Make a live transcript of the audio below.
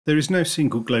There is no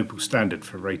single global standard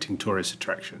for rating tourist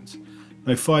attractions,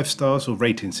 no 5 stars or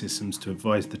rating systems to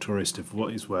advise the tourist of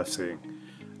what is worth seeing.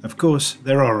 Of course,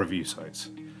 there are review sites.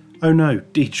 Oh no,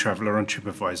 D-Traveller on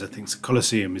TripAdvisor thinks the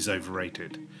Colosseum is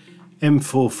overrated.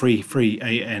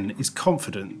 M433AN is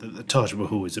confident that the Taj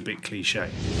Mahal is a bit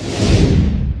cliché.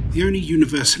 The only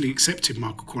universally accepted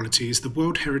mark of quality is the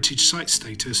World Heritage Site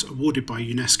status awarded by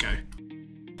UNESCO.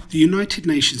 The United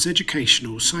Nations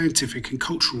Educational, Scientific and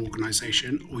Cultural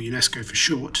Organisation, or UNESCO for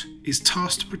short, is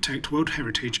tasked to protect World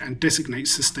Heritage and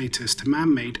designates the status to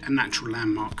man-made and natural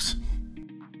landmarks.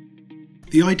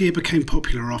 The idea became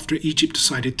popular after Egypt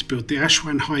decided to build the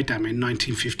Aswan High Dam in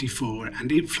 1954,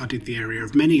 and it flooded the area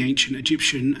of many ancient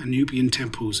Egyptian and Nubian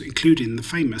temples, including the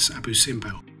famous Abu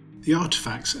Simbel. The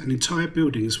artefacts and entire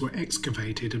buildings were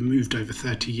excavated and moved over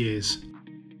 30 years.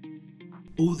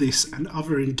 All this and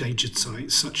other endangered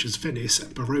sites such as Venice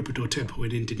and Borobudur Temple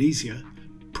in Indonesia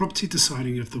prompted the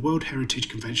signing of the World Heritage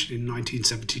Convention in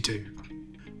 1972.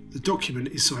 The document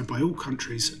is signed by all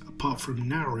countries apart from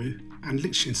Nauru and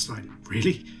Liechtenstein,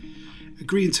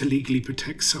 agreeing to legally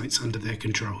protect sites under their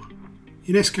control.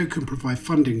 UNESCO can provide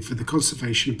funding for the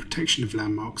conservation and protection of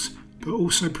landmarks, but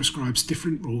also prescribes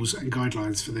different rules and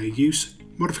guidelines for their use,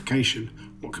 modification,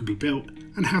 what can be built,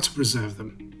 and how to preserve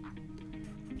them.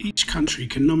 Each country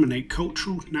can nominate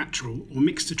cultural, natural, or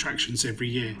mixed attractions every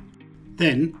year.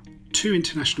 Then, 2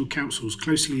 international councils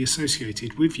closely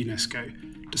associated with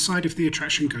UNESCO decide if the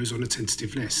attraction goes on a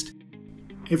tentative list.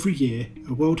 Every year,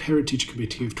 a World Heritage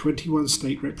Committee of 21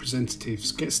 state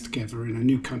representatives gets together in a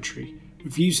new country,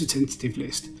 reviews the tentative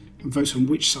list, and votes on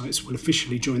which sites will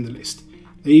officially join the list.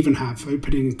 They even have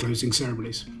opening and closing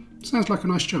ceremonies. Sounds like a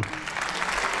nice job.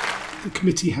 The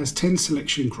committee has 10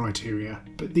 selection criteria,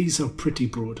 but these are pretty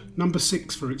broad. Number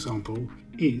 6, for example,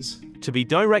 is to be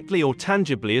directly or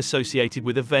tangibly associated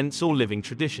with events or living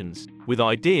traditions, with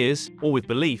ideas, or with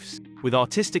beliefs, with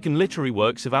artistic and literary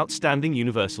works of outstanding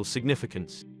universal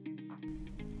significance.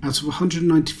 Out of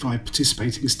 195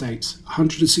 participating states,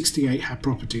 168 have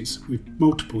properties, with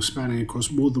multiple spanning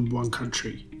across more than one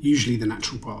country, usually the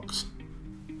natural parks.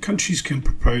 Countries can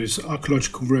propose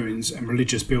archaeological ruins and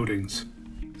religious buildings.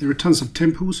 There are tons of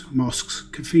temples, mosques,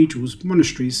 cathedrals,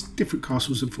 monasteries, different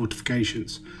castles and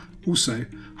fortifications. Also,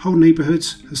 whole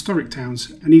neighbourhoods, historic towns,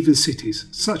 and even cities,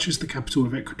 such as the capital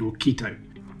of Ecuador, Quito.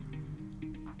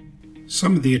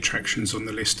 Some of the attractions on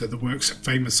the list are the works of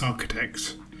famous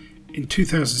architects. In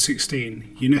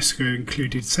 2016, UNESCO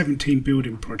included 17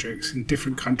 building projects in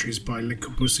different countries by Le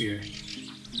Corbusier.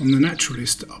 On the natural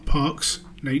list are parks,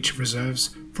 nature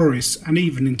reserves, forests, and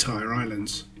even entire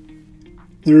islands.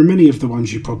 There are many of the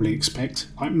ones you probably expect,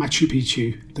 like Machu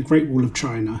Picchu, the Great Wall of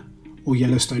China, or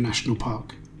Yellowstone National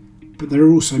Park. But there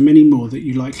are also many more that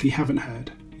you likely haven't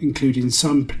heard, including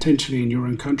some potentially in your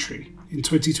own country. In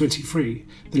 2023,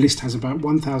 the list has about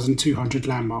 1,200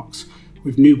 landmarks,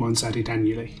 with new ones added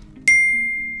annually.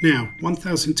 Now,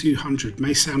 1,200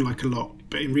 may sound like a lot,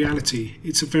 but in reality,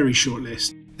 it's a very short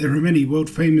list. There are many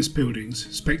world-famous buildings,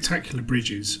 spectacular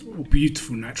bridges, or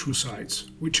beautiful natural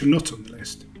sites, which are not on the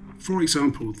list. For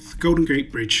example, the Golden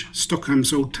Gate Bridge,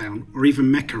 Stockholm's Old Town, or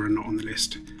even Mecca are not on the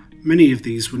list. Many of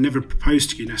these were never proposed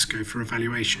to UNESCO for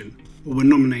evaluation, or were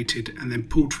nominated and then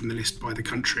pulled from the list by the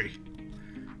country.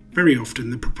 Very often,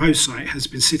 the proposed site has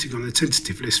been sitting on the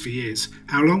tentative list for years.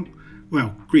 How long?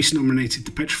 Well, Greece nominated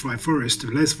the petrified forest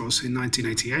of Lesbos in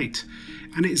 1988,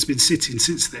 and it has been sitting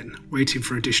since then, waiting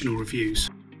for additional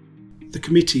reviews. The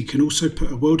committee can also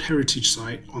put a World Heritage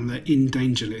Site on the In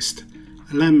Danger list.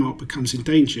 A landmark becomes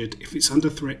endangered if it's under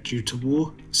threat due to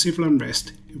war, civil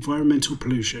unrest, environmental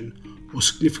pollution, or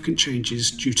significant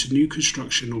changes due to new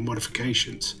construction or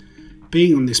modifications.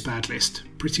 Being on this bad list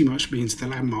pretty much means the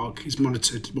landmark is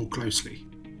monitored more closely.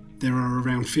 There are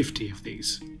around 50 of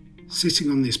these. Sitting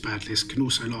on this bad list can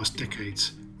also last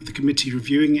decades, with the committee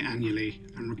reviewing it annually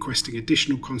and requesting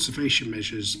additional conservation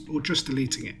measures or just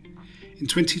deleting it. In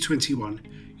 2021,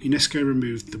 UNESCO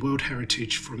removed the World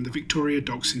Heritage from the Victoria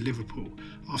Docks in Liverpool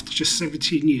after just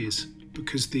 17 years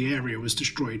because the area was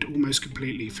destroyed almost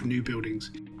completely for new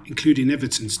buildings, including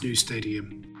Everton's new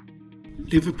stadium.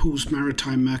 Liverpool's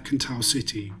maritime mercantile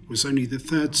city was only the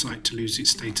 3rd site to lose its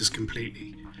status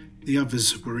completely. The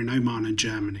others were in Oman and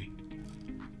Germany.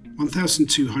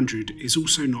 1,200 is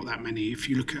also not that many if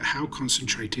you look at how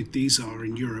concentrated these are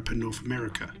in Europe and North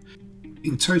America.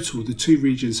 In total, the 2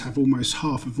 regions have almost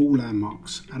half of all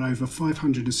landmarks, at over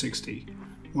 560,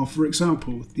 while for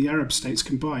example, the Arab states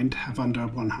combined have under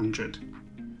 100.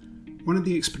 One of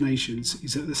the explanations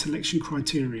is that the selection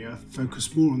criteria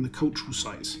focus more on the cultural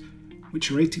sites,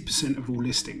 which are 80% of all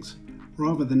listings,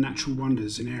 rather than natural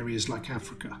wonders in areas like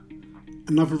Africa.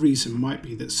 Another reason might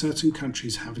be that certain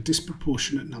countries have a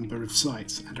disproportionate number of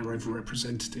sites and are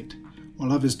overrepresented,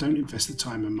 while others don't invest the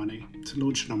time and money to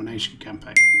launch a nomination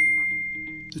campaign.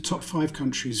 The top 5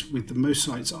 countries with the most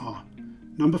sites are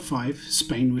number 5,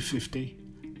 Spain with 50,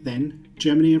 then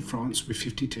Germany and France with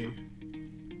 52,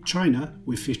 China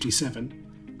with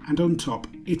 57, and on top,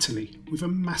 Italy with a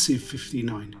massive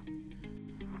 59.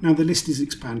 Now the list is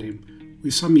expanding,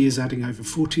 with some years adding over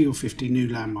 40 or 50 new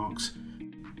landmarks.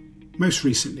 Most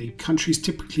recently, countries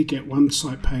typically get one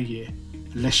site per year,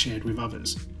 and less shared with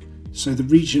others, so the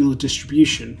regional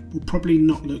distribution will probably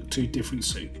not look too different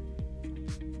soon.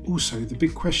 Also, the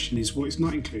big question is what is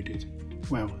not included?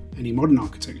 Well, any modern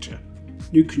architecture,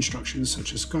 new constructions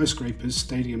such as skyscrapers,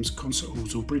 stadiums, concert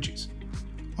halls or bridges.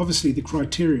 Obviously the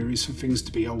criteria is for things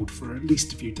to be old for at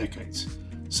least a few decades.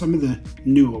 Some of the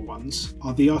newer ones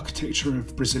are the architecture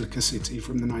of Basilica City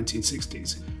from the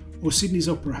 1960s, or Sydney's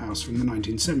Opera House from the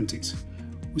 1970s.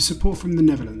 With support from the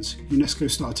Netherlands, UNESCO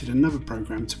started another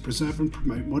programme to preserve and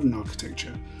promote modern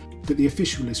architecture, but the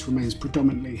official list remains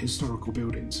predominantly historical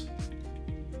buildings.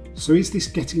 So is this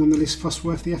getting on the list fuss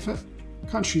worth the effort?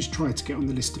 Countries try to get on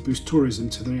the list to boost tourism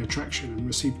to their attraction and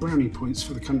receive brownie points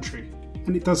for the country,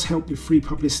 and it does help with free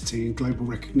publicity and global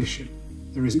recognition.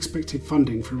 There is expected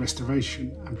funding for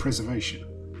restoration and preservation.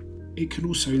 It can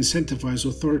also incentivise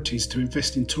authorities to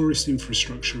invest in tourist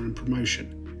infrastructure and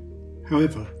promotion.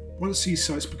 However, once these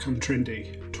sites become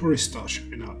trendy, tourists start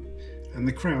showing up, and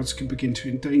the crowds can begin to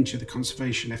endanger the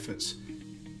conservation efforts.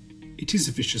 It is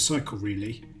a vicious cycle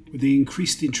really, with the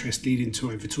increased interest leading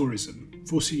to over-tourism,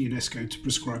 forcing UNESCO to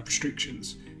prescribe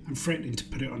restrictions and threatening to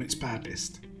put it on its bad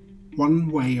list.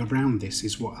 One way around this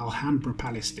is what Alhambra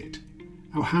Palace did.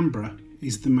 Alhambra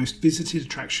is the most visited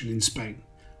attraction in Spain,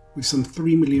 with some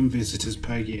 3 million visitors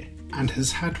per year, and has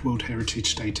had World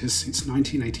Heritage status since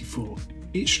 1984.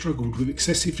 It struggled with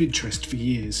excessive interest for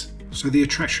years, so the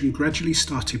attraction gradually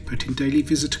started putting daily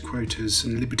visitor quotas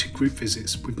and limited group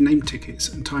visits with name tickets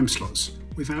and time slots,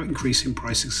 without increasing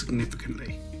prices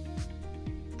significantly.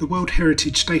 The World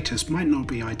Heritage status might not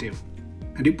be ideal,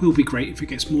 and it will be great if it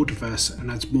gets more diverse and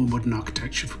adds more modern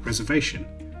architecture for preservation.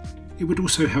 It would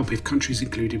also help if countries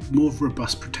included more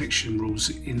robust protection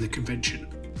rules in the convention.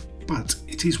 But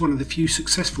it is one of the few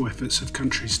successful efforts of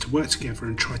countries to work together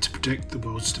and try to protect the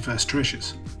world's diverse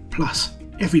treasures. Plus,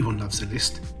 everyone loves a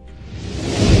list.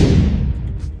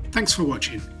 Thanks for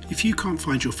watching. If you can't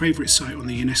find your favourite site on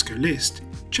the UNESCO list,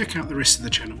 check out the rest of the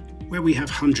channel, where we have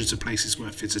hundreds of places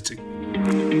worth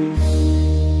visiting.